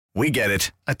We get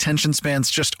it. Attention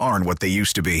spans just aren't what they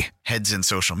used to be. Heads in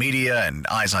social media and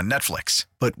eyes on Netflix.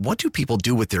 But what do people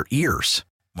do with their ears?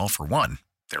 Well, for one,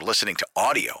 they're listening to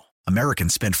audio.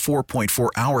 Americans spend 4.4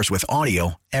 hours with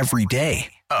audio every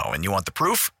day. Oh, and you want the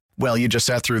proof? Well, you just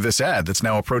sat through this ad that's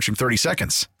now approaching 30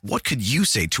 seconds. What could you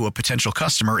say to a potential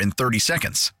customer in 30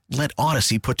 seconds? Let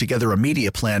Odyssey put together a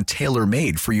media plan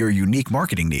tailor-made for your unique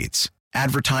marketing needs.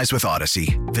 Advertise with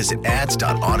Odyssey. Visit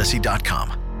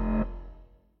ads.odyssey.com.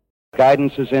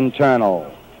 Guidance is internal.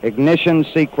 Ignition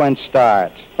sequence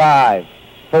starts. 5,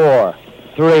 4,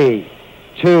 3,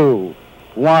 2,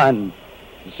 1,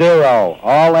 0.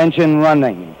 All engine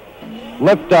running.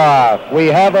 Liftoff. We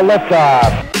have a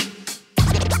liftoff.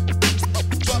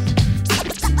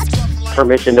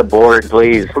 Permission to board,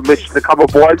 please. Permission to come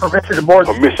aboard. Permission to board.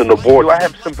 Permission to board. Do I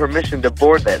have some permission to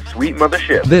board that sweet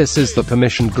mothership? This is the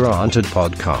Permission Granted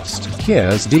podcast.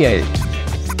 Here's DA.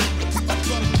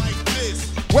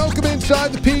 Welcome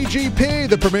inside the PGP,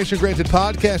 the Permission Granted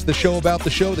podcast, the show about the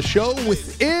show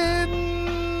within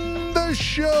the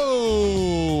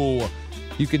show.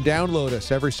 You can download us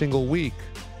every single week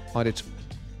on its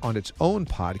own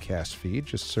podcast feed.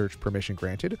 Just search Permission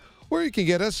Granted. Or you can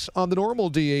get us on the normal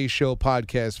DA Show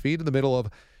podcast feed in the middle of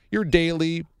your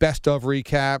daily best of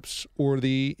recaps or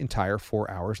the entire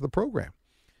 4 hours of the program.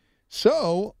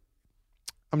 So,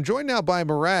 I'm joined now by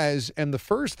Mraz, and the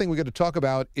first thing we're going to talk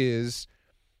about is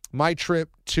my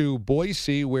trip to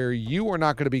Boise, where you are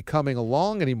not going to be coming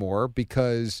along anymore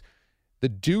because the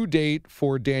due date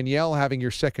for Danielle having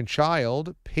your second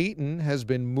child, Peyton, has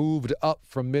been moved up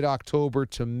from mid-October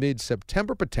to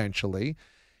mid-September potentially.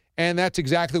 And that's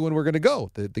exactly when we're going to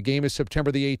go. The game is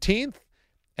September the 18th.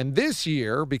 And this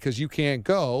year, because you can't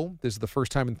go, this is the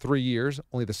first time in 3 years,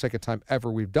 only the second time ever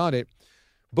we've done it,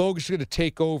 Bogusch is going to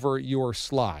take over your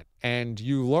slot. And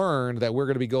you learn that we're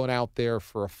going to be going out there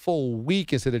for a full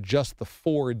week instead of just the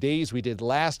 4 days we did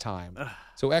last time.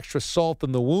 So extra salt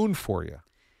in the wound for you.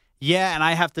 Yeah, and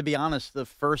I have to be honest, the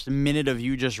first minute of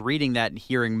you just reading that and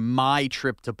hearing my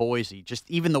trip to Boise, just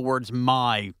even the words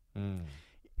my,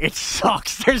 it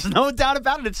sucks. There's no doubt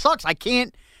about it. It sucks. I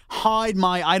can't hide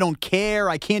my I don't care.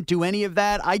 I can't do any of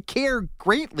that. I care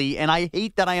greatly, and I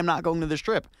hate that I am not going to this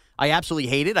trip. I absolutely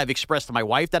hate it. I've expressed to my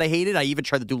wife that I hate it. I even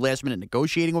tried to do last-minute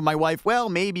negotiating with my wife. Well,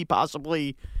 maybe,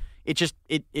 possibly. It's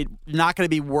not going to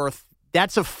be worth.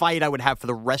 That's a fight I would have for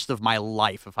the rest of my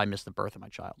life if I missed the birth of my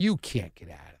child. You can't get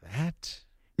out of that.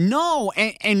 No,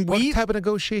 and what type of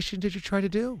negotiation did you try to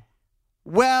do?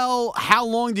 Well, how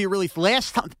long do you really?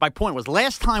 My point was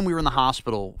last time we were in the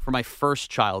hospital for my first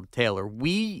child, Taylor.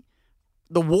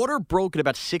 The water broke at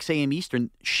about 6 a.m.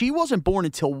 Eastern. She wasn't born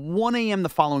until 1 a.m. the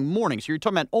following morning. So you're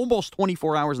talking about almost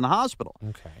 24 hours in the hospital.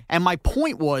 Okay. And my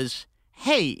point was,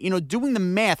 hey, doing the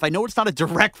math, I know it's not a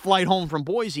direct flight home from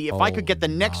Boise. If I could get the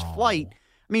next flight,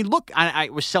 I mean, look, I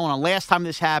was selling on last time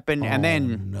this happened, and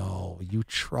then no, you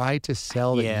tried to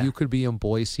sell that you could be in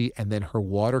Boise, and then her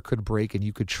water could break, and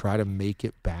you could try to make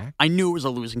it back. I knew it was a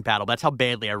losing battle. That's how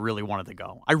badly I really wanted to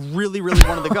go. I really, really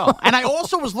wanted to go, and I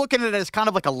also was looking at it as kind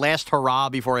of like a last hurrah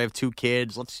before I have 2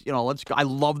 kids. Let's go. I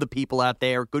love the people out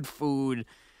there, good food,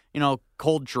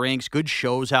 cold drinks, good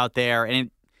shows out there,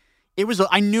 and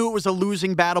I knew it was a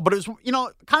losing battle, but it was,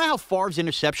 kind of how Favre's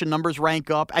interception numbers rank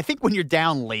up. I think when you're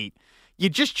down late, you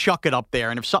just chuck it up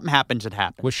there, and if something happens, it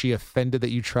happens. Was she offended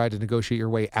that you tried to negotiate your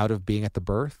way out of being at the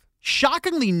birth?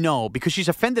 Shockingly, no, because she's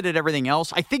offended at everything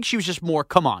else. I think she was just more,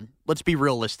 come on, let's be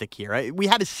realistic here. We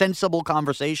had a sensible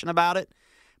conversation about it,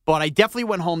 but I definitely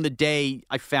went home the day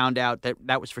I found out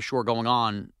that was for sure going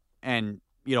on, and,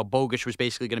 Bogusch was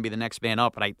basically going to be the next man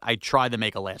up, and I tried to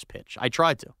make a last pitch. I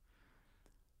tried to.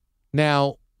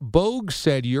 Now, Bogue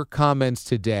said your comments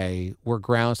today were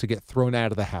grounds to get thrown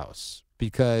out of the house.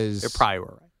 Because they probably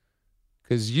were right.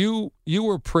 Because you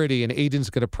were pretty, and Aiden's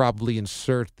going to probably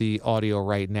insert the audio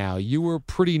right now. You were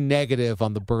pretty negative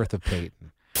on the birth of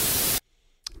Peyton.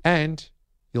 And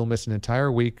you'll miss an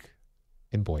entire week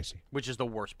in Boise. Which is the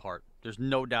worst part. There's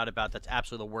no doubt about it. That's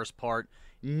absolutely the worst part.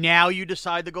 Now you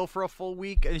decide to go for a full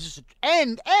week.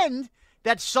 And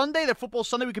that Sunday, that football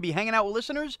Sunday, we could be hanging out with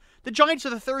listeners. The Giants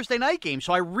are the Thursday night game,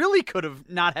 so I really could have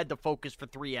not had to focus for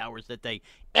 3 hours that day.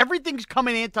 Everything's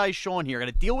coming anti-Sean here. I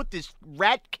got to deal with this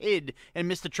rat kid and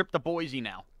miss the trip to Boise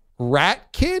now.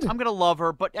 Rat kid? I'm going to love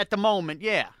her, but at the moment,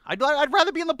 yeah. I'd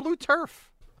rather be on the blue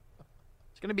turf.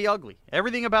 It's going to be ugly.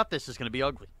 Everything about this is going to be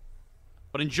ugly.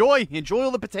 But enjoy all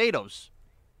the potatoes.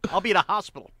 I'll be at a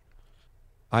hospital.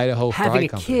 Idaho Fry Having a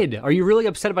Company. kid. Are you really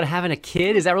upset about having a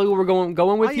kid? Is that really what we're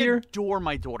going with I here? adore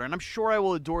my daughter, and I'm sure I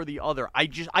will adore the other.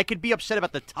 I could be upset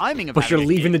about the timing of But you're having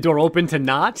a leaving kid. the door open to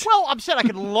not? Well, I'm saying I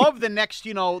could love the next,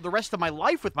 the rest of my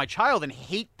life with my child and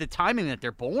hate the timing that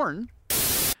they're born.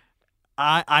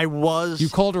 I was. You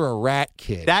called her a rat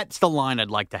kid. That's the line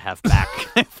I'd like to have back.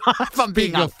 if I'm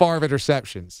being Speaking of honest. Favre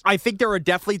interceptions. I think there are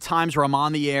definitely times where I'm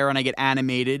on the air and I get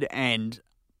animated and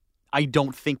I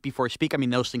don't think before I speak. I mean,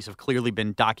 those things have clearly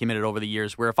been documented over the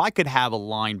years where if I could have a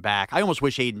line back, I almost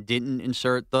wish Aiden didn't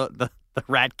insert the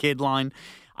rat kid line.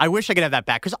 I wish I could have that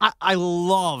back because I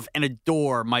love and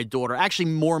adore my daughter, actually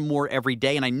more and more every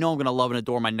day, and I know I'm going to love and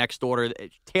adore my next daughter.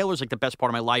 Taylor's like the best part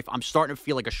of my life. I'm starting to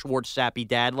feel like a Schwartz sappy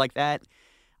dad like that.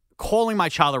 Calling my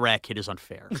child a rat kid is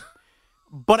unfair.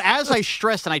 But as I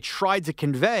stressed and I tried to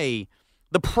convey,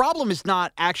 the problem is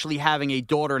not actually having a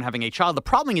daughter and having a child. The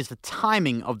problem is the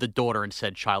timing of the daughter and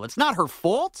said child. It's not her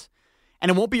fault, and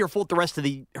it won't be her fault the rest of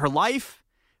her life.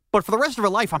 But for the rest of her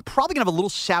life, I'm probably going to have a little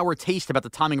sour taste about the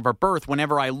timing of her birth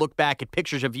whenever I look back at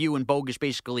pictures of you and Bogus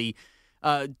basically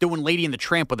doing Lady and the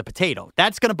Tramp with a potato.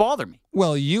 That's going to bother me.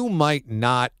 Well, you might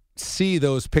not see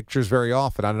those pictures very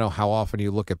often. I don't know how often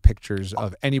you look at pictures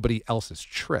of anybody else's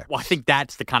trip. Well, I think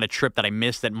that's the kind of trip that I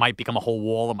missed that might become a whole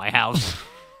wall in my house.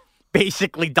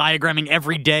 Basically diagramming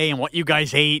every day and what you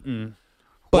guys ate and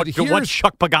what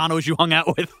Chuck Paganos you hung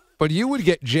out with. But you would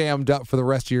get jammed up for the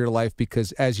rest of your life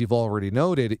because, as you've already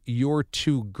noted, your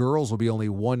two girls will be only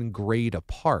 1 grade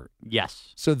apart.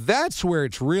 Yes. So that's where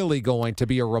it's really going to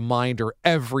be a reminder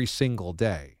every single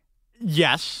day.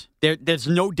 Yes. There's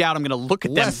no doubt I'm going to look at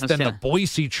Less them. than the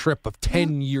Boise trip of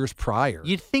 10 years prior.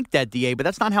 You'd think that, DA, but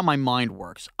that's not how my mind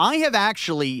works. I have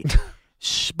actually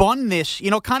spun this,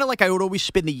 kind of like I would always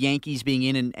spin the Yankees being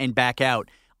in and back out.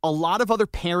 A lot of other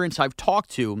parents I've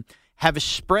talked to have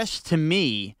expressed to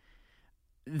me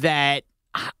that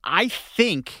I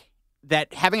think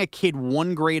that having a kid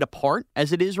 1 grade apart,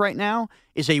 as it is right now,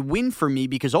 is a win for me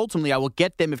because ultimately I will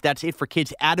get them, if that's it for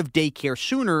kids, out of daycare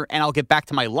sooner, and I'll get back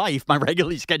to my life, my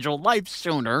regularly scheduled life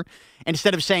sooner,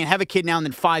 instead of saying have a kid now and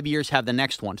then 5 years have the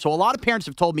next one. So a lot of parents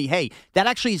have told me, hey, that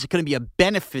actually is going to be a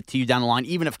benefit to you down the line,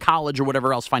 even if college or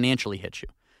whatever else financially hits you.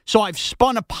 So I've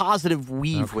spun a positive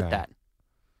weave with that,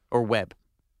 or web.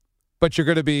 But you're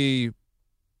going to be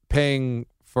paying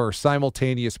for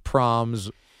simultaneous proms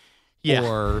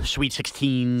or Sweet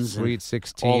 16s. Sweet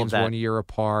 16s 1 year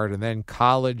apart. And then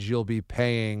college, you'll be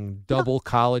paying double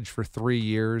college for 3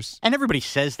 years. And everybody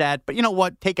says that, but you know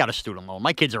what? Take out a student loan.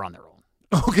 My kids are on their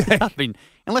own. Okay. I mean,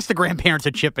 unless the grandparents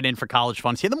are chipping in for college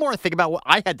funds. The more I think about what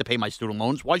I had to pay my student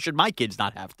loans, why should my kids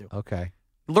not have to? Okay.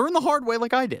 Learn the hard way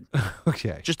like I did.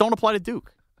 Okay. Just don't apply to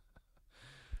Duke.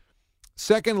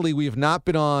 Secondly, we have not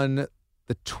been on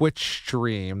the Twitch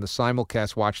stream, the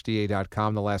simulcast,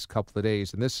 watchda.com, the last couple of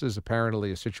days. And this is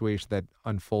apparently a situation that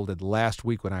unfolded last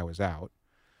week when I was out.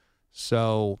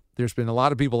 So there's been a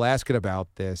lot of people asking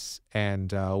about this,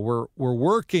 and we're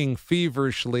working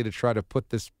feverishly to try to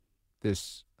put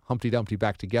this Humpty Dumpty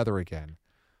back together again.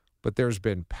 But there's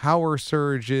been power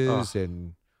surges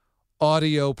and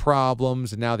audio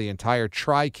problems, and now the entire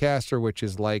TriCaster, which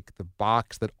is like the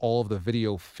box that all of the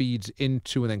video feeds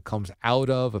into and then comes out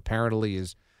of, apparently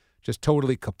is just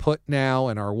totally kaput now,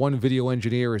 and our one video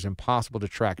engineer is impossible to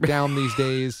track down these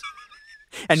days.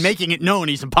 And making it known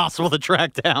he's impossible to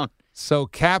track down. So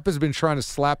Cap has been trying to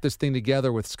slap this thing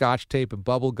together with Scotch tape and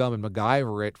bubble gum and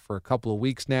MacGyver it for a couple of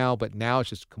weeks now, but now it's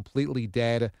just completely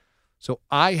dead. So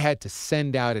I had to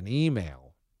send out an email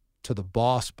to the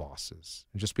bosses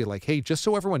and just be like, hey, just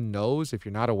so everyone knows, if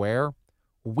you're not aware,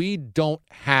 we don't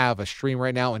have a stream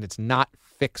right now and it's not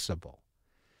fixable.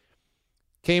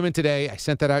 Came in today. I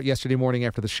sent that out yesterday morning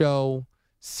after the show.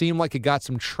 Seemed like it got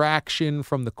some traction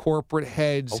from the corporate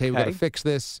heads. Okay. Hey, we got to fix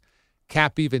this.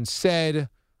 Cap even said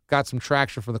got some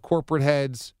traction from the corporate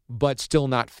heads, but still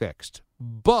not fixed.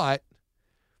 But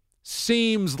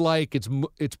seems like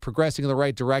it's progressing in the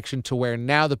right direction to where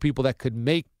now the people that could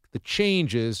make the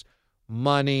changes,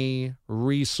 money,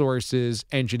 resources,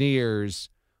 engineers,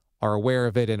 are aware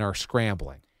of it and are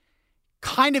scrambling.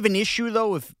 Kind of an issue,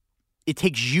 though, if it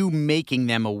takes you making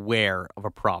them aware of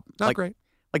a problem. Not great.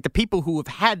 Like the people who have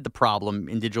had the problem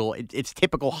in digital, it's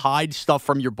typical hide stuff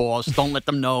from your boss. Don't let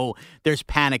them know there's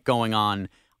panic going on.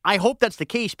 I hope that's the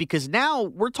case because now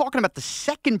we're talking about the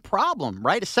second problem,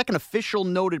 right? A second official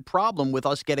noted problem with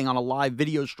us getting on a live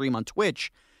video stream on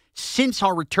Twitch since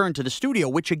our return to the studio,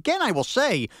 which again, I will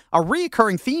say, a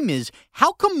reoccurring theme is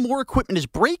how come more equipment is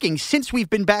breaking since we've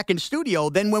been back in studio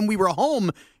than when we were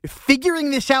home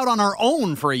figuring this out on our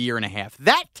own for a year and a half?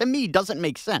 That, to me, doesn't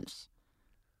make sense.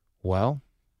 Well,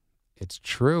 it's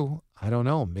true. I don't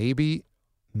know. Maybe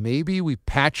maybe we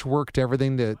patchworked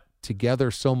everything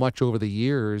together so much over the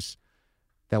years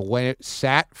that when it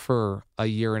sat for a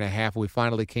year and a half, we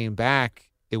finally came back,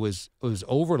 it was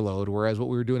overload. Whereas what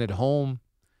we were doing at home,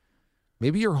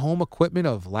 maybe your home equipment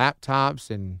of laptops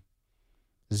and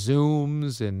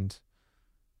Zooms and,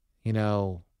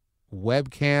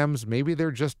 webcams, maybe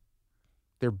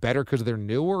they're better because they're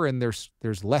newer and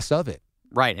there's less of it.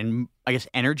 Right, and I guess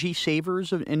energy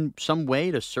savers in some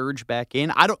way to surge back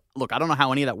in. I don't know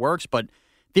how any of that works, but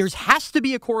there has to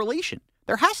be a correlation.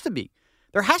 There has to be.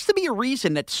 There has to be a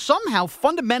reason that somehow,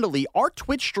 fundamentally, our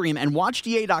Twitch stream and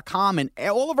WatchDA.com and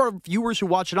all of our viewers who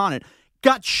watch it on it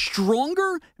got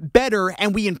stronger, better,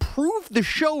 and we improved the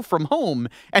show from home.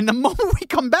 And the moment we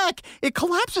come back, it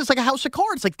collapses like a house of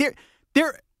cards. Like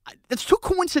it's too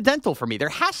coincidental for me. There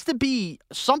has to be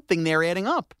something there adding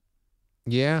up.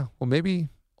 Yeah, well, maybe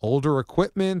older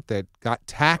equipment that got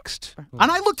taxed.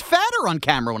 And I looked fatter on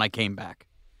camera when I came back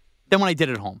than when I did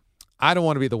at home. I don't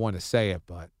want to be the one to say it,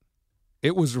 but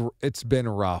it's been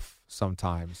rough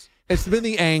sometimes. It's been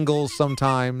the angles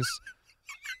sometimes,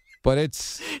 but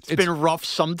it's been rough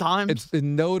sometimes. It's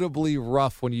been notably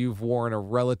rough when you've worn a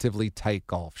relatively tight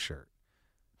golf shirt.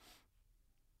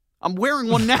 I'm wearing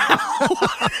one now.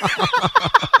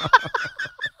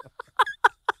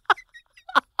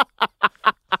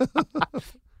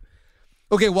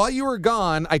 Okay, while you were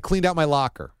gone, I cleaned out my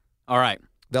locker. All right.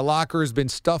 The locker has been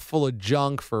stuffed full of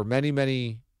junk for many,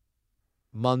 many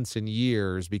months and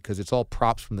years because it's all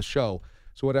props from the show.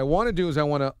 So what I want to do is I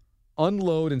want to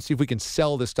unload and see if we can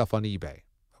sell this stuff on eBay.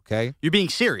 Okay? You're being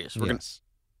serious?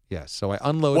 Yes. So I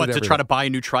unloaded What, to everything. try to buy a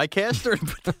new TriCaster and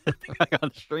put that on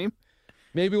the stream?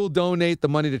 Maybe we'll donate the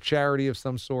money to charity of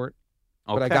some sort.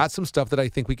 Okay. But I got some stuff that I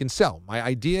think we can sell. My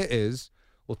idea is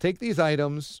we'll take these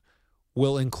items,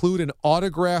 we'll include an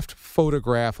autographed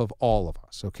photograph of all of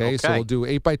us, okay? So we'll do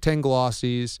 8x10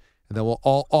 glossies, and then we'll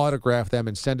all autograph them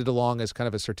and send it along as kind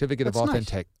of a certificate of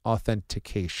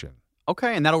authentication.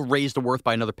 Okay, and that'll raise the worth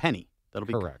by another penny. That'll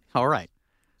be correct. All right.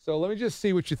 So let me just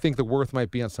see what you think the worth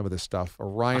might be on some of this stuff. A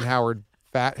Ryan Howard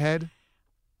fathead.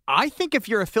 I think if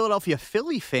you're a Philadelphia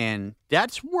Philly fan,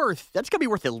 that's going to be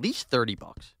worth at least $30.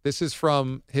 This is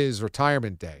from his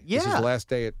retirement day. Yeah. This is the last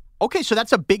day at... Okay, so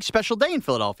that's a big special day in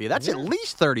Philadelphia. That's at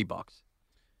least $30.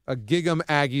 A Gig'em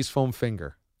Aggies foam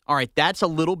finger. All right, that's a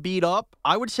little beat up.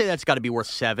 I would say that's got to be worth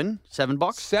 $7. $7?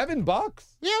 $7?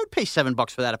 Yeah, I would pay $7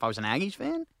 for that if I was an Aggies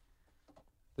fan.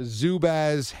 The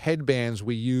Zubaz headbands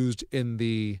we used in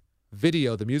the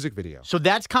video, the music video. So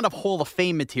that's kind of Hall of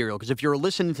Fame material, because if you're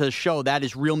listening to the show, that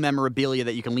is real memorabilia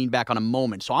that you can lean back on a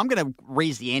moment. So I'm going to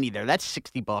raise the ante there. That's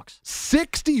 $60.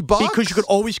 $60? Because you could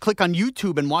always click on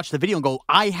YouTube and watch the video and go,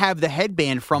 I have the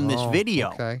headband from this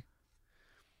video. Okay.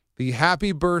 The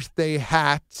happy birthday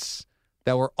hats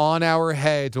that were on our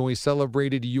heads when we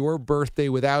celebrated your birthday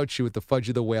without you with the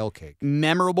Fudgy the Whale cake.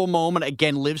 Memorable moment.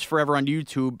 Again, lives forever on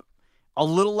YouTube. A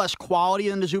little less quality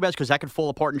than the Zubaz because that could fall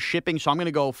apart in shipping. So I'm going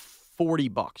to go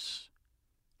 $40.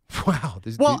 Wow.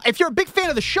 If you're a big fan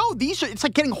of the show, it's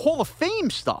like getting Hall of Fame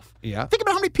stuff. Yeah. Think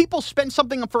about how many people spend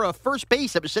something for a first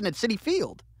base that was sitting at Citi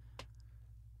Field.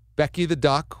 Becky the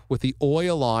Duck with the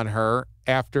oil on her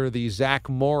after the Zach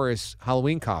Morris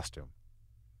Halloween costume.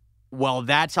 Well,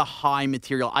 that's a high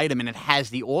material item, and it has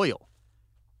the oil.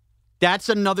 That's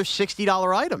another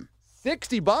 $60 item.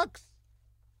 $60?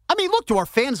 I mean, look, do our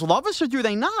fans love us or do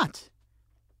they not?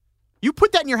 You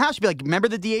put that in your house, you'd be like, remember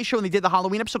the DA show when they did the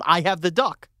Halloween episode? I have the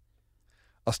duck.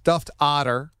 A stuffed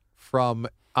otter from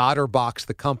OtterBox,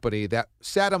 the company, that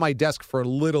sat on my desk for a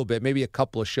little bit, maybe a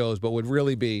couple of shows, but would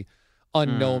really be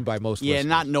unknown by most listeners. Yeah,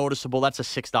 not noticeable. That's a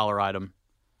 $6 item.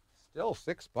 Still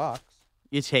 $6.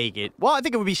 You take it. Well, I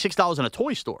think it would be $6 in a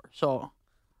toy store. So,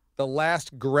 the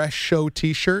last Gresh Show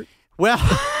T-shirt. Well,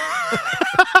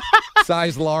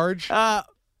 size large.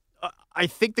 I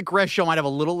think the Gresh Show might have a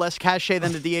little less cachet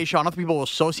than the DA Show. I don't know if people will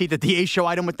associate the DA Show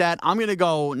item with that. I'm going to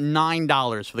go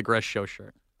 $9 for the Gresh Show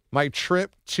shirt. My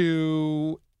trip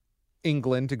to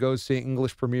England to go see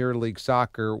English Premier League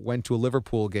soccer went to a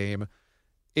Liverpool game.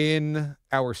 In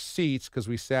our seats, because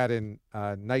we sat in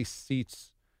nice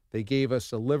seats, they gave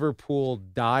us a Liverpool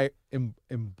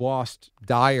embossed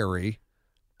diary.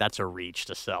 That's a reach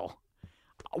to sell.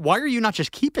 Why are you not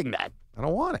just keeping that? I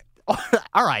don't want it.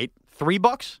 All right,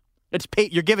 $3? It's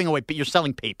you're giving away, but you're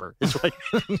selling paper.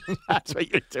 That's what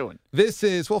you're doing. This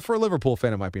is, well, for a Liverpool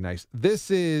fan, it might be nice.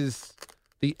 This is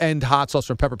the end hot sauce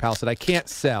from Pepper Palace that I can't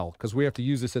sell because we have to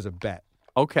use this as a bet.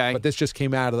 Okay. But this just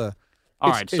came out of the...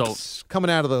 It's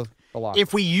coming out of the lock.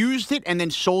 If we used it and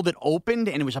then sold it opened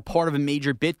and it was a part of a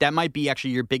major bit, that might be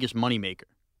actually your biggest moneymaker.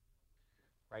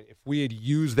 Right. If we had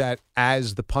used that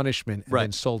as the punishment and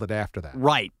then sold it after that.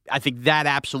 Right. I think that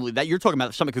absolutely. That you're talking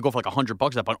about something could go for like $100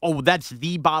 at that point. Oh, that's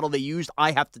the bottle they used.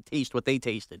 I have to taste what they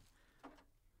tasted.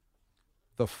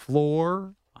 The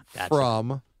floor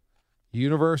from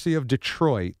University of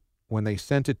Detroit, when they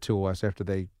sent it to us after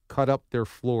they cut up their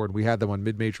floor and we had them on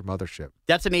Mid-Major Mothership.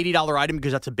 That's an $80 item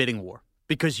because that's a bidding war.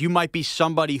 Because you might be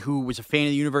somebody who was a fan of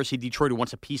the University of Detroit who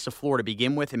wants a piece of floor to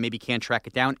begin with and maybe can't track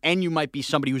it down. And you might be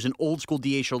somebody who's an old school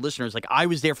DA show listener. It's like I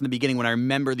was there from the beginning when I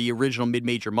remember the original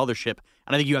Mid-Major Mothership.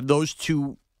 And I think you have those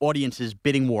two audiences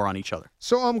bidding war on each other.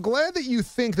 So I'm glad that you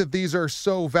think that these are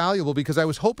so valuable because I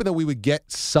was hoping that we would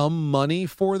get some money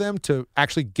for them to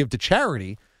actually give to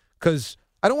charity because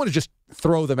I don't want to just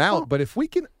throw them out. But if we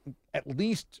can at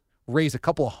least raise a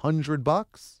couple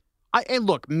 $100. And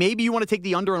look, maybe you want to take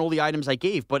the under on all the items I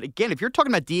gave, but again, if you're talking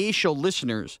about DA show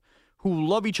listeners who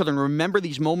love each other and remember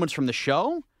these moments from the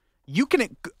show, you can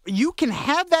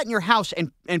have that in your house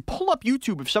and pull up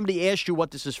YouTube if somebody asked you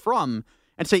what this is from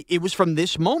and say, it was from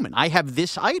this moment. I have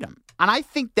this item. And I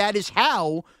think that is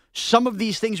how some of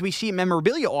these things we see at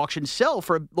memorabilia auctions sell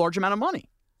for a large amount of money.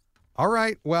 All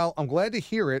right. Well, I'm glad to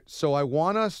hear it. So I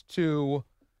want us to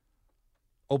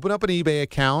open up an eBay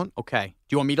account. Okay.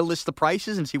 Do you want me to list the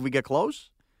prices and see if we get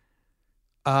close?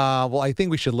 Well, I think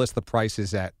we should list the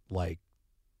prices at like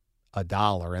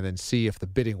 $1 and then see if the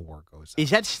bidding war goes up. Is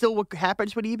that still what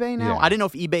happens with eBay now? Yeah. I didn't know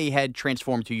if eBay had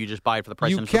transformed to you just buy it for the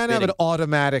price. You can have an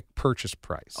automatic purchase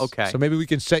price. Okay. So maybe we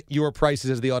can set your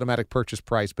prices as the automatic purchase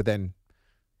price, but then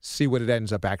see what it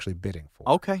ends up actually bidding for.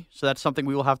 Okay. So that's something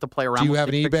we will have to play around with. Do you have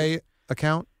an eBay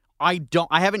account? I don't.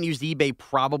 I haven't used eBay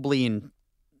probably in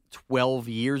 12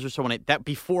 years or so. That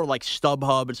before like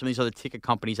StubHub and some of these other ticket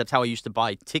companies, that's how I used to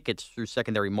buy tickets through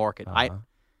secondary market.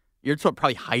 You're talking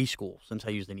probably high school since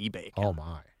I used an eBay account. Oh,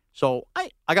 my. So I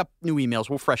got new emails.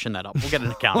 We'll freshen that up. We'll get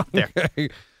an account up there. Okay.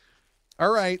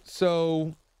 All right.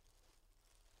 So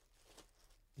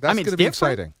that's going to be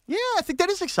exciting. Yeah, I think that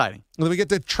is exciting. Then we get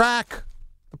to track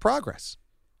the progress.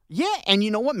 Yeah, and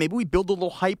you know what? Maybe we build a little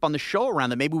hype on the show around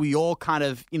that. Maybe we all kind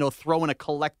of, throw in a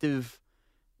collective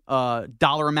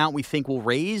dollar amount we think we'll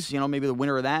raise. Maybe the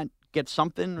winner of that gets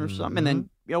something or something. And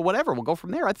then, whatever. We'll go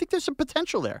from there. I think there's some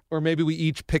potential there. Or maybe we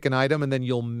each pick an item and then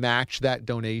you'll match that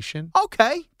donation.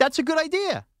 Okay. That's a good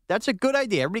idea.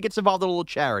 Everybody gets involved in a little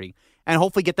charity. And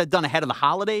hopefully get that done ahead of the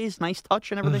holidays. Nice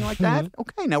touch and everything like that.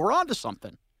 Okay, now we're on to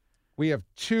something. We have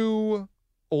 2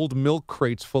 old milk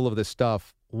crates full of this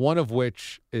stuff, one of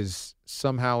which is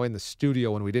somehow in the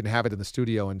studio when we didn't have it in the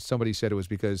studio, and somebody said it was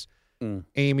because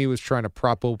Amy was trying to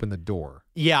prop open the door.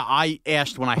 Yeah, I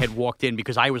asked when I had walked in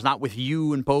because I was not with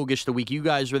you and Bogus the week you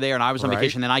guys were there, and I was on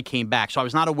vacation, then I came back. So I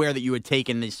was not aware that you had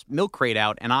taken this milk crate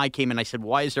out, and I came in and I said,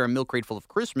 why is there a milk crate full of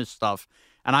Christmas stuff?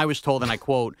 And I was told, and I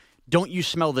quote, don't you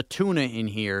smell the tuna in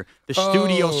here? The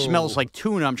studio smells like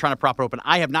tuna. I'm trying to prop it open.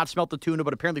 I have not smelled the tuna,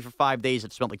 but apparently for 5 days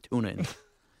it smelled like tuna in it.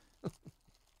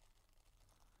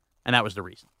 And that was the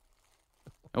reason.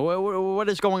 What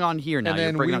is going on here now? And then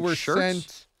You're bringing we were up shirts?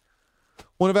 sent.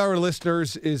 One of our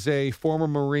listeners is a former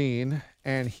Marine,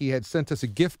 and he had sent us a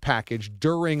gift package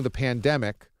during the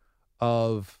pandemic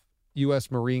of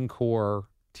U.S. Marine Corps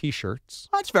T-shirts.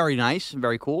 That's very nice and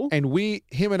very cool. And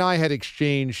him and I had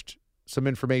exchanged some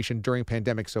information during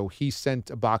pandemic, so he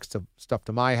sent a box of stuff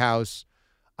to my house.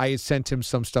 I had sent him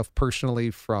some stuff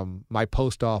personally from my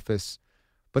post office.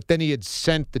 But then he had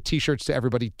sent the T-shirts to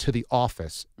everybody to the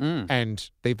office, and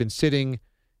they've been sitting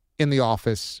in the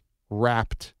office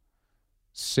wrapped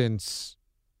since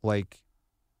like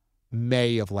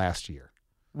May of last year.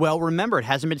 Well, remember, it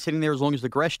hasn't been sitting there as long as the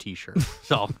Gresh T-shirt.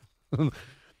 So we're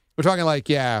talking like,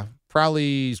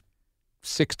 probably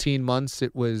 16 months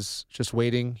it was just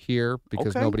waiting here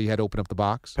because nobody had opened up the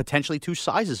box. Potentially 2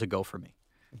 sizes ago for me.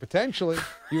 Potentially.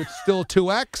 You're still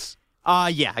 2X?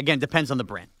 Yeah. Again, depends on the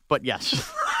brand. But yes.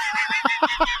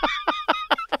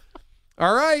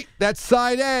 All right. That's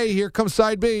side A. Here comes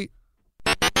side B.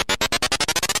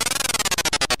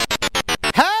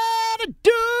 How to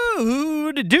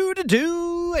do to do to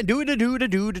do and do to do to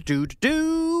do to do to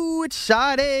do. It's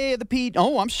side A of the P.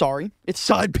 Oh, I'm sorry. It's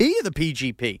side B of the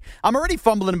PGP. I'm already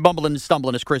fumbling and bumbling and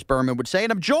stumbling, as Chris Berman would say,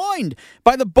 and I'm joined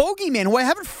by the bogeyman who I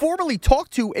haven't formally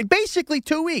talked to in basically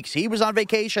 2 weeks. He was on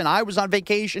vacation. I was on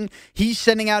vacation. He's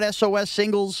sending out SOS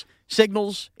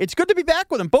signals. It's good to be back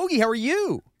with him. Bogey, how are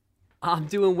you? I'm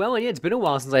doing well, and yeah, it's been a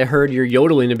while since I heard your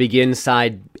yodeling to begin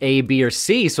side A, B, or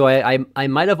C, so I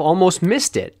might have almost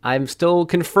missed it. I'm still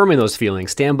confirming those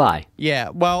feelings. Stand by. Yeah,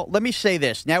 well, let me say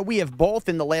this. Now, we have both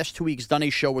in the last 2 weeks done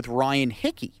a show with Ryan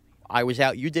Hickey. I was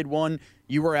out, you did one,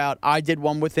 you were out, I did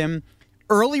one with him.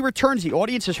 Early returns, the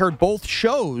audience has heard both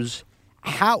shows,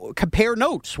 How compare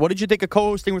notes? What did you think of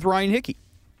co-hosting with Ryan Hickey?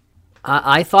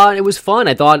 I thought it was fun.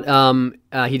 I thought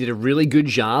he did a really good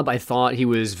job. I thought he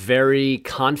was very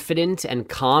confident and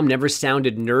calm, never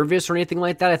sounded nervous or anything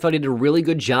like that. I thought he did a really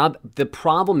good job. The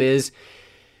problem is,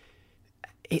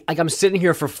 like, I'm sitting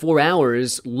here for 4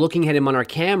 hours looking at him on our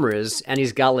cameras, and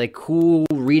he's got like cool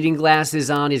reading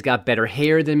glasses on. He's got better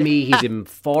hair than me. He's in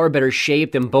far better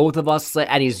shape than both of us,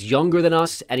 and he's younger than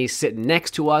us, and he's sitting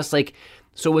next to us. Like,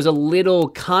 so it was a little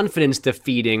confidence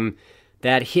defeating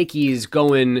that Hickey's got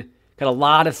a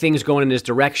lot of things going in this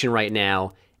direction right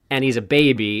now, and he's a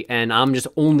baby, and I'm just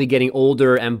only getting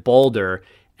older and balder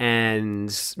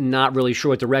and not really sure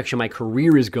what direction my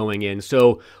career is going in.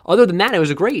 So other than that, it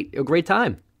was a great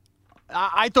time.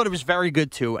 I thought it was very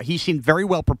good, too. He seemed very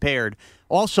well prepared.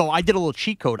 Also, I did a little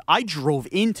cheat code. I drove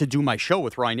in to do my show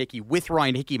with Ryan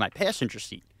Hickey, my passenger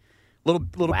seat. Little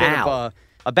bit of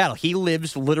a battle. He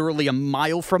lives literally a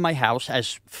mile from my house,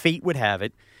 as fate would have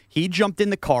it. He jumped in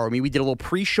the car with me. We did a little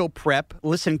pre-show prep,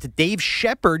 listening to Dave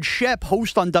Shep,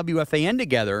 host on WFAN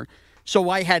together. So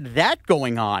I had that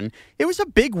going on. It was a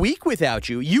big week without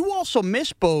you. You also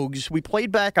missed, Bogues. We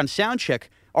played back on Soundcheck,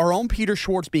 our own Peter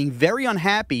Schwartz being very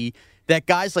unhappy that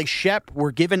guys like Shep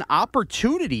were given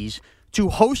opportunities to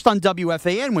host on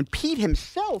WFAN when Pete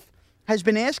himself has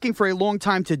been asking for a long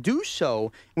time to do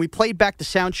so. And we played back the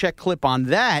Soundcheck clip on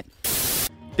that.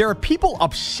 There are people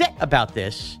upset about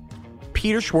this.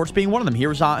 Peter Schwartz being one of them.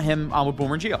 Here's him on with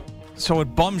Boomer and Gio. So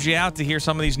it bums you out to hear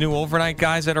some of these new overnight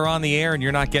guys that are on the air and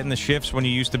you're not getting the shifts when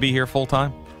you used to be here full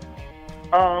time?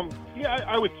 Yeah,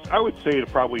 I would say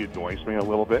it probably annoys me a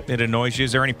little bit. It annoys you?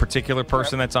 Is there any particular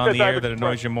person that's on the air that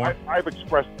annoys you more? I've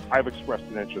expressed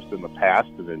an interest in the past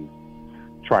and in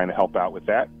trying to help out with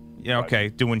that. Yeah, okay.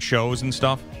 Doing shows and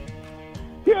stuff?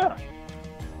 Yeah.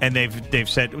 And they've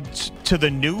said to the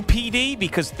new PD,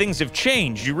 because things have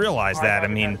changed. You realize that? I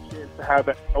mean,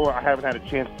 I haven't had a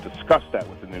chance to discuss that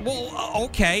with the new. Well,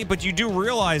 okay, but you do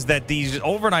realize that these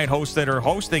overnight hosts that are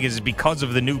hosting is because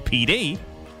of the new PD.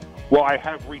 Well, I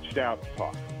have reached out to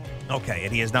talk. Okay,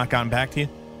 and he has not gotten back to you?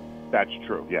 That's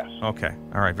true. Yes. Okay.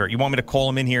 All right. You want me to call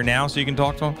him in here now so you can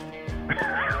talk to him?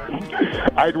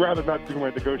 I'd rather not do my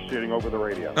negotiating over the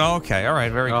radio. Okay. All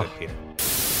right. Very good, Peter.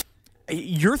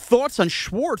 Your thoughts on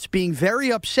Schwartz being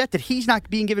very upset that he's not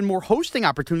being given more hosting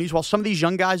opportunities while some of these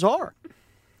young guys are?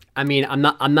 I mean,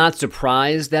 I'm not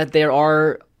surprised that there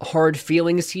are hard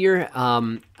feelings here.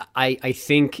 I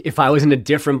think if I was in a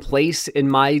different place in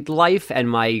my life and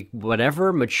my whatever,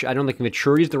 I don't think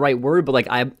maturity is the right word, but like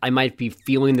I might be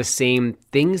feeling the same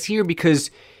things here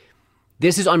because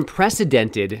this is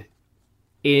unprecedented.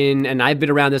 And I've been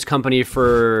around this company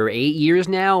for 8 years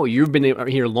now. You've been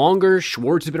here longer.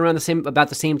 Schwartz has been around about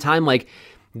the same time. Like,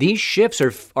 these shifts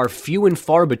are few and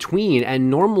far between,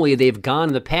 and normally they've gone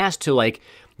in the past to like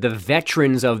the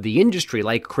veterans of the industry,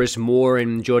 like Chris Moore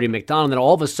and Jody McDonald. And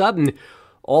all of a sudden,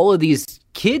 all of these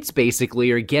kids basically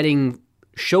are getting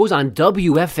shows on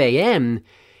WFAN.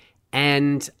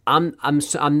 And I'm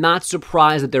not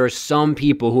surprised that there are some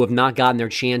people who have not gotten their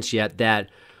chance yet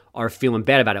that are feeling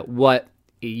bad about it. What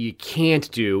you can't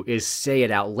do is say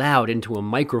it out loud into a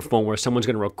microphone where someone's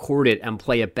going to record it and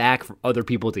play it back for other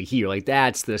people to hear. Like,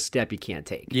 that's the step you can't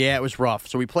take. Yeah, it was rough.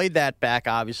 So we played that back,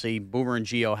 obviously. Boomer and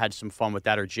Gio had some fun with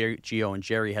that, or Gio and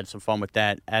Jerry had some fun with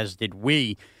that, as did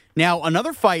we. Now,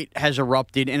 another fight has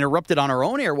erupted on our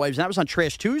own airwaves, and that was on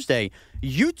Trash Tuesday.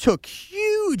 You took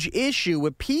huge issue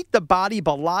with Pete the Body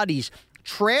Bilatti's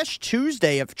Trash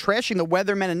Tuesday of trashing the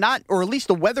weathermen and not, or at least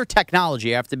the weather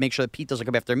technology. I have to make sure that Pete doesn't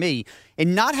come after me,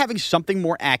 and not having something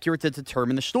more accurate to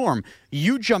determine the storm.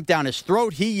 You jumped down his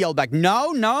throat. He yelled back,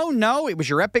 no, it was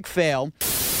your epic fail.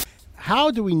 How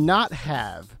do we not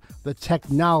have the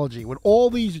technology with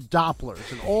all these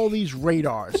Dopplers and all these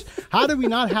radars? How do we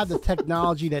not have the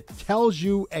technology that tells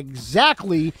you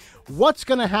exactly what's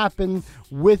going to happen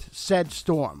with said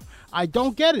storm? I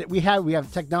don't get it. We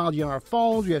have technology on our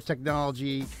phones. We have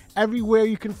technology everywhere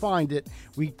you can find it.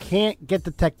 We can't get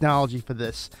the technology for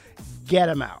this. Get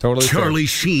them out. Totally. Charlie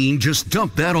Sheen just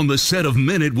dumped that on the set of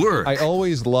Men at Work. I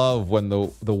always love when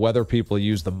the weather people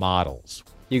use the models.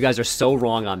 You guys are so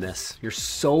wrong on this. You're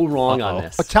so wrong on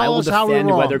this. But tell us how we're wrong. I will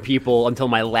defend weather people until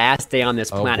my last day on this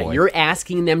planet. Boy. You're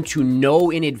asking them to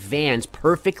know in advance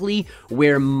perfectly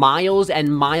where miles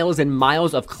and miles and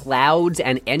miles of clouds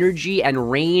and energy and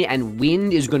rain and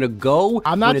wind is going to go.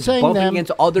 I'm not when it's saying bumping them.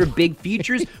 against other big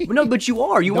features. No, but you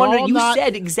are. You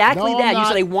said exactly No, that. I'm You not.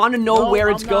 said I want to know where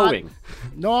I'm it's not. going.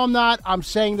 No, I'm not. I'm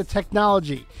saying the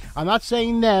technology. I'm not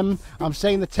saying them. I'm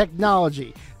saying the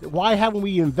technology. Why haven't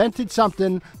we invented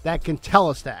something that can tell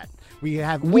us that? We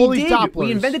have We all these did. Dopplers.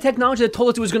 We invented technology that told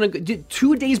us it was going to.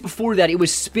 2 days before that, it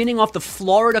was spinning off the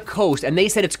Florida coast, and they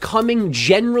said it's coming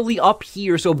generally up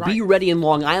here. So be ready in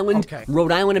Long Island,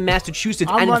 Rhode Island, and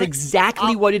Massachusetts. It's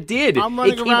exactly what it did.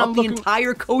 It came up the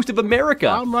entire coast of America.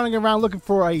 I'm running around looking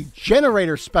for a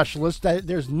generator specialist.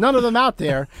 There's none of them out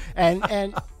there, and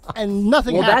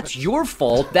nothing. Well, happens. that's your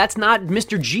fault. That's not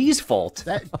Mr. G's fault.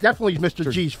 That definitely is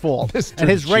Mr. G's fault Mr. and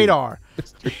his G. radar.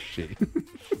 Mr. G.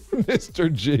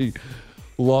 Mr. G.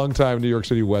 Longtime New York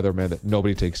City weatherman that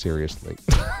nobody takes seriously.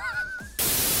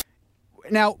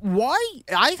 Now, why?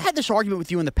 I've had this argument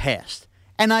with you in the past,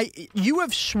 and you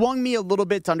have swung me a little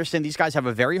bit to understand these guys have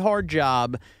a very hard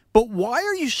job, but why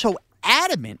are you so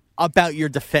adamant about your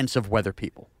defense of weather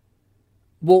people?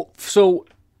 Well, so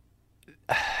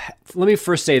let me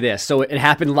first say this. So it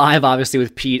happened live, obviously,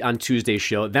 with Pete on Tuesday's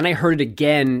show. Then I heard it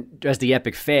again as the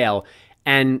epic fail,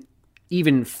 and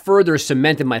even further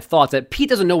cemented my thoughts that Pete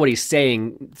doesn't know what he's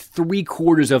saying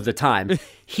 3/4 of the time.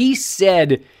 He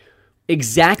said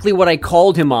exactly what I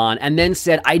called him on and then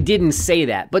said, I didn't say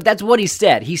that. But that's what he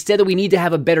said. He said that we need to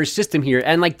have a better system here.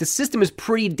 And the system is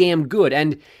pretty damn good.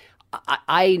 And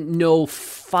I know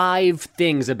 5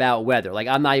 things about weather.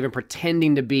 I'm not even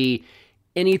pretending to be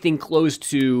anything close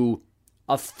to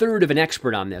a third of an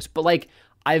expert on this. But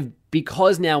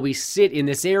because now we sit in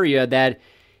this area that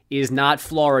is not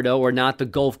Florida or not the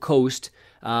Gulf Coast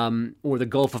or the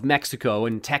Gulf of Mexico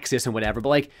and Texas and whatever.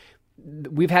 But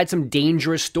we've had some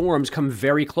dangerous storms come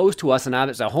very close to us, and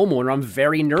as a homeowner, I'm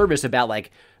very nervous about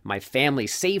my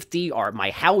family's safety, my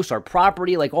house, our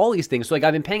property, all these things. So I've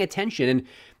been paying attention,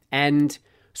 and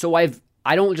so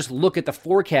I don't just look at the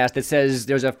forecast that says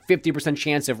there's a 50%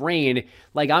 chance of rain.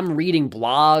 I'm reading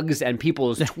blogs and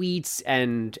people's tweets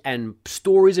and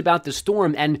stories about the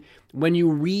storm, and when you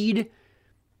read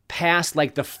past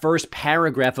the first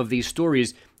paragraph of these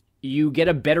stories, you get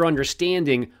a better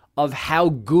understanding of how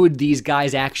good these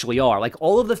guys actually are.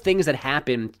 All of the things that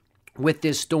happened with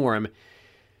this storm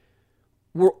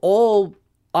were all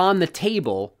on the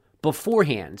table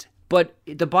beforehand. But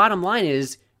the bottom line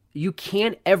is, you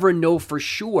can't ever know for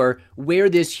sure where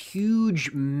this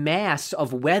huge mass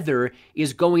of weather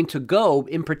is going to go.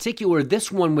 In particular,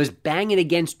 this one was banging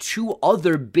against 2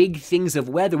 other big things of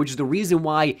weather, which is the reason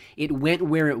why it went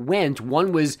where it went.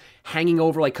 One was hanging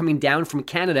over, coming down from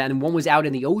Canada, and one was out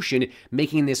in the ocean,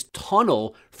 making this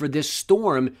tunnel for this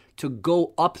storm to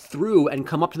go up through and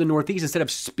come up to the Northeast instead of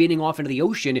spinning off into the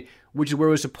ocean, which is where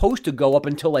it was supposed to go up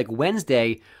until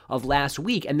Wednesday of last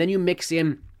week. And then you mix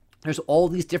in, there's all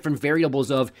these different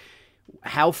variables of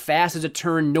how fast does it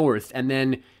turn north, and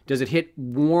then does it hit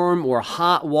warm or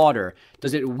hot water?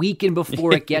 Does it weaken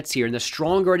before it gets here? And the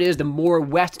stronger it is, the more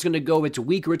west it's going to go. If it's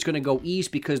weaker, it's going to go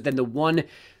east, because then the one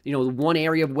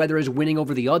area of weather is winning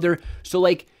over the other. So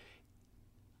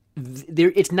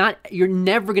it's not, you're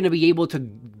never going to be able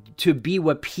to be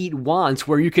what Pete wants,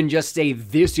 where you can just say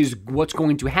this is what's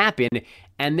going to happen,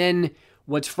 and then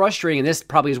what's frustrating, and this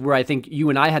probably is where I think you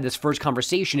and I had this first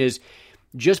conversation, is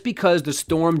just because the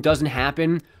storm doesn't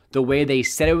happen the way they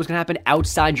said it was going to happen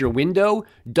outside your window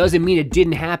doesn't mean it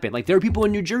didn't happen. There are people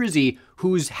in New Jersey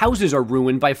whose houses are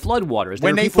ruined by floodwaters.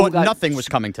 When they thought nothing was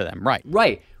coming to them, right.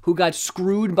 Right, who got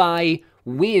screwed by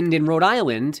wind in Rhode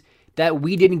Island that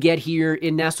we didn't get here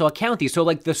in Nassau County. So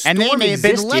the storm existed. And they may have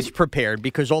been less existed. Prepared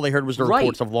because all they heard was the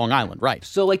reports of Long Island, right.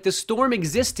 So the storm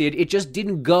existed, it just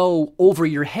didn't go over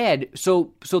your head.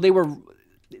 So they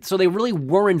really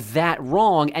weren't that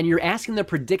wrong, and you're asking them to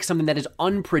predict something that is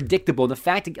unpredictable. The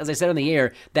fact, as I said on the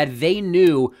air, that they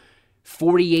knew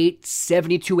 48,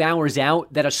 72 hours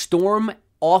out that a storm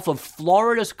off of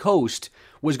Florida's coast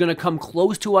was going to come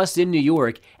close to us in New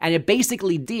York, and it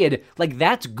basically did,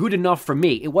 that's good enough for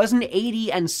me. It wasn't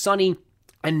 80 and sunny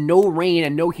and no rain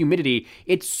and no humidity.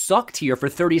 It sucked here for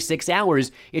 36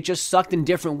 hours. It just sucked in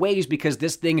different ways because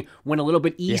this thing went a little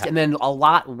bit east and then a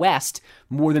lot west,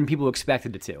 more than people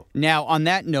expected it to. Now, on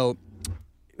that note,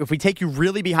 if we take you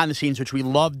really behind the scenes, which we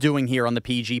love doing here on the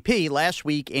PGP, last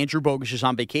week, Andrew Bogusch is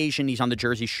on vacation. He's on the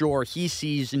Jersey Shore. He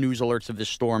sees news alerts of this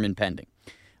storm impending.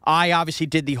 I obviously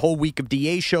did the whole week of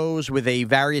DA shows with a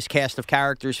various cast of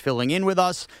characters filling in with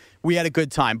us. We had a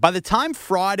good time. By the time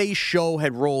Friday's show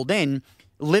had rolled in,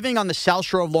 living on the South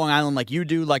Shore of Long Island like you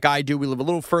do, like I do, we live a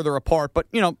little further apart, but,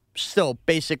 still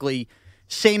basically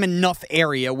same enough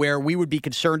area where we would be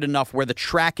concerned enough where the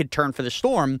track had turned for the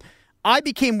storm. I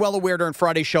became well aware during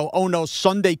Friday's show, oh no,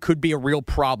 Sunday could be a real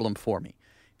problem for me.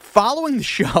 Following the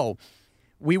show,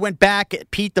 we went back,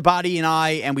 Pete the Body and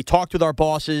I, and we talked with our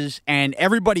bosses, and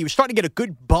everybody was starting to get a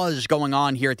good buzz going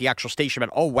on here at the actual station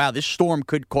about, oh, wow, this storm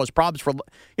could cause problems for,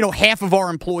 half of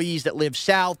our employees that live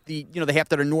south. The half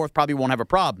that are north probably won't have a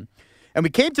problem. And we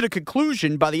came to the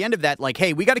conclusion by the end of that, like,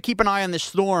 hey, we got to keep an eye on this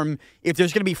storm. If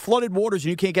there's going to be flooded waters and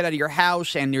you can't get out of your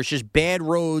house and there's just bad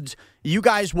roads, you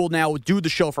guys will now do the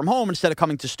show from home instead of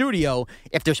coming to studio.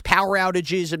 If there's power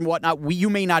outages and whatnot, you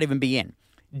may not even be in.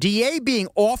 DA being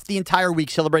off the entire week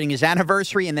celebrating his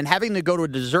anniversary and then having to go to a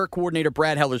dessert coordinator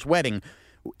Brad Heller's wedding.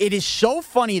 It is so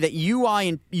funny that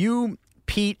you,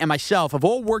 Pete, and myself have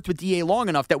all worked with DA long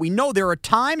enough that we know there are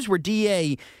times where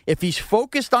DA, if he's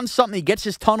focused on something, he gets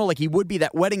his tunnel like he would be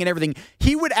that wedding and everything,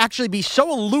 he would actually be so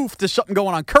aloof to something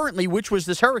going on currently, which was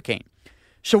this hurricane.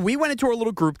 So we went into our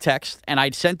little group text, and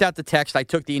I'd sent out the text. I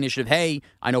took the initiative. Hey,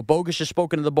 I know Bogus has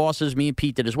spoken to the bosses. Me and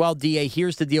Pete did as well. DA,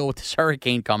 here's the deal with this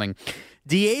hurricane coming.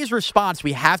 DA's response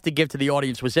we have to give to the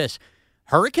audience was this.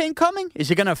 Hurricane coming? Is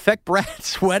it going to affect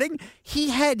Brad's wedding? He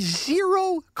had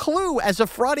zero clue as of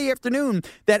Friday afternoon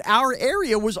that our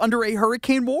area was under a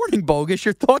hurricane warning, Bogus.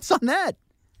 Your thoughts on that?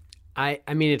 I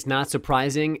mean, it's not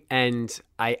surprising, and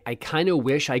I kind of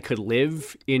wish I could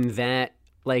live in that,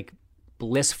 like,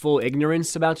 blissful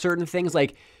ignorance about certain things.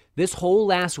 Like, this whole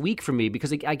last week for me,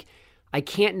 because I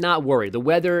can't not worry. The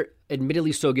weather,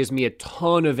 admittedly so, gives me a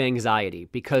ton of anxiety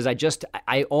because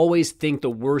I always think the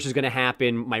worst is going to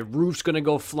happen. My roof's going to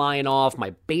go flying off.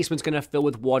 My basement's going to fill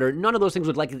with water. None of those things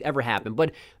would likely ever happen,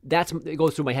 but it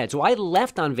goes through my head. So I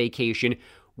left on vacation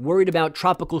worried about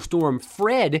Tropical Storm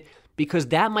Fred because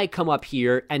that might come up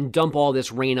here and dump all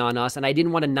this rain on us, and I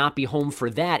didn't want to not be home for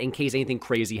that in case anything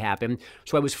crazy happened.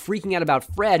 So I was freaking out about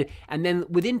Fred, and then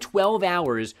within 12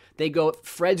 hours, they go,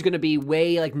 Fred's going to be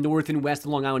way like north and west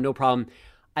of Long Island, no problem.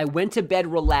 I went to bed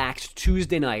relaxed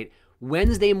Tuesday night.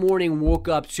 Wednesday morning, woke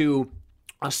up to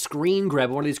a screen grab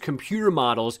of one of these computer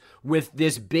models with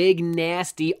this big,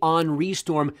 nasty Henri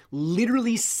storm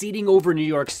literally sitting over New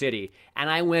York City. And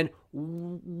I went,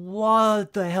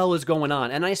 what the hell is going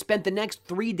on? And I spent the next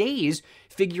 3 days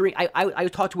figuring, I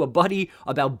talked to a buddy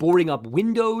about boarding up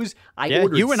windows.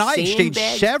 Ordered you and I exchanged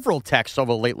sandbags. several texts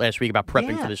over late last week about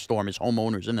prepping for this storm as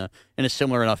homeowners in a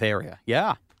similar enough area.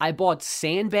 Yeah. I bought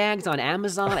sandbags on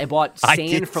Amazon. I bought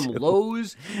sand from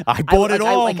Lowe's. I bought it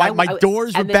all. My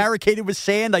doors were barricaded with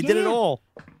sand. I did it all.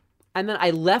 And then I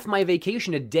left my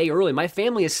vacation a day early. My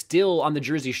family is still on the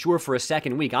Jersey Shore for a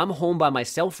second week. I'm home by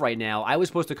myself right now. I was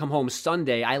supposed to come home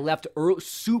Sunday. I left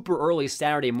super early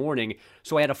Saturday morning,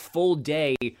 so I had a full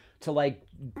day to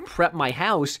prep my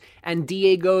house. And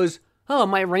DA goes, oh,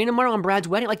 am I rain tomorrow on Brad's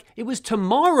wedding? Like, it was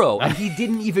tomorrow, and he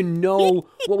didn't even know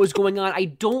what was going on. I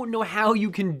don't know how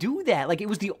you can do that. Like, it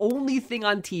was the only thing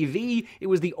on TV. It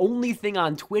was the only thing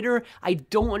on Twitter. I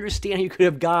don't understand how you could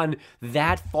have gone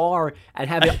that far and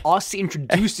have us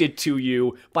introduce it to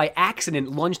you by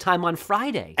accident lunchtime on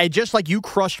Friday. And just like you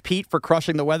crushed Pete for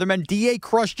crushing the weatherman, DA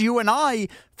crushed you and I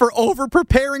for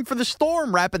over-preparing for the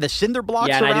storm, wrapping the cinder blocks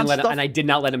around stuff. And I did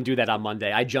not let him do that on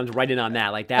Monday. I jumped right in on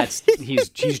that. Like, he's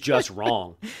just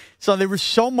wrong. So there was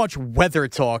so much weather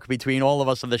talk between all of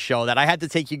us on the show that I had to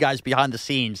take you guys behind the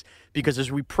scenes because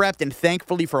as we prepped, and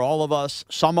thankfully for all of us,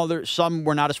 some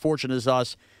were not as fortunate as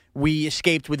us, we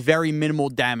escaped with very minimal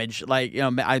damage. Like,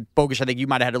 Bogus, I think you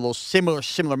might have had a little similar,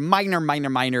 minor water in the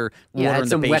basement. Yeah, I had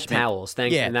some wet towels.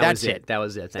 Thank you. And that's it. That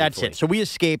was it. That's it. So we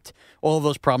escaped all of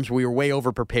those problems. We were way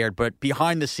over-prepared. But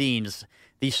behind the scenes,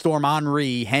 the storm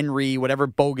Henry, whatever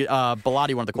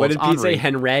Bilotti wanted to call it. What did Pete say,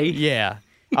 Henry? Yeah.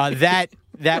 That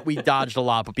we dodged a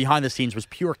lot. But behind the scenes was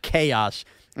pure chaos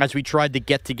as we tried to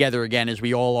get together again, as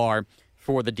we all are,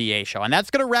 for the DA show. And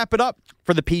that's going to wrap it up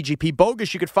for the PGP.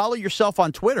 Bogus, you could follow yourself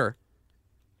on Twitter.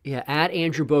 Yeah, at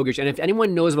Andrew Bogish. And if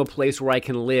anyone knows of a place where I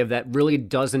can live that really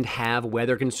doesn't have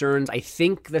weather concerns, I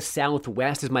think the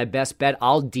Southwest is my best bet.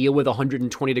 I'll deal with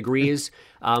 120 degrees,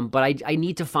 but I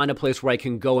need to find a place where I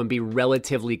can go and be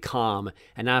relatively calm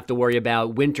and not have to worry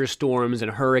about winter storms and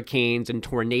hurricanes and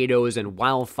tornadoes and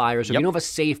wildfires. So if you know of a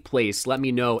safe place, let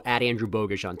me know at Andrew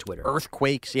Bogish on Twitter.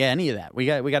 Earthquakes, any of that. We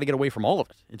got to get away from all of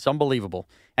it. It's unbelievable.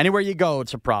 Anywhere you go,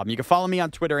 it's a problem. You can follow me on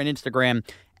Twitter and Instagram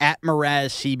at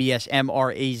MrazCBS,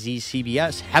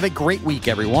 MRAZCBS. Have a great week,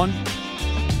 everyone.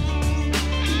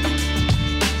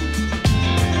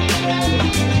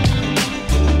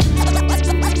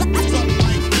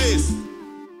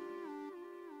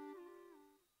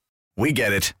 We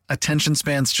get it. Attention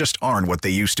spans just aren't what they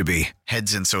used to be.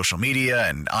 Heads in social media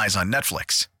and eyes on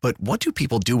Netflix. But what do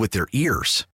people do with their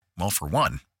ears? Well, for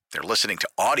one, they're listening to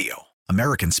audio.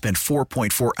 Americans spend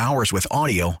 4.4 hours with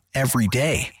audio every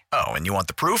day. Oh, and you want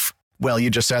the proof? Well, you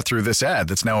just sat through this ad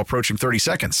that's now approaching 30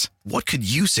 seconds. What could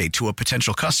you say to a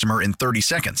potential customer in 30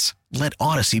 seconds? Let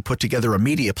Odyssey put together a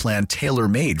media plan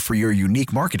tailor-made for your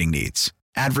unique marketing needs.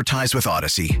 Advertise with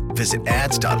Odyssey. Visit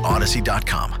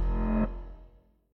ads.odyssey.com.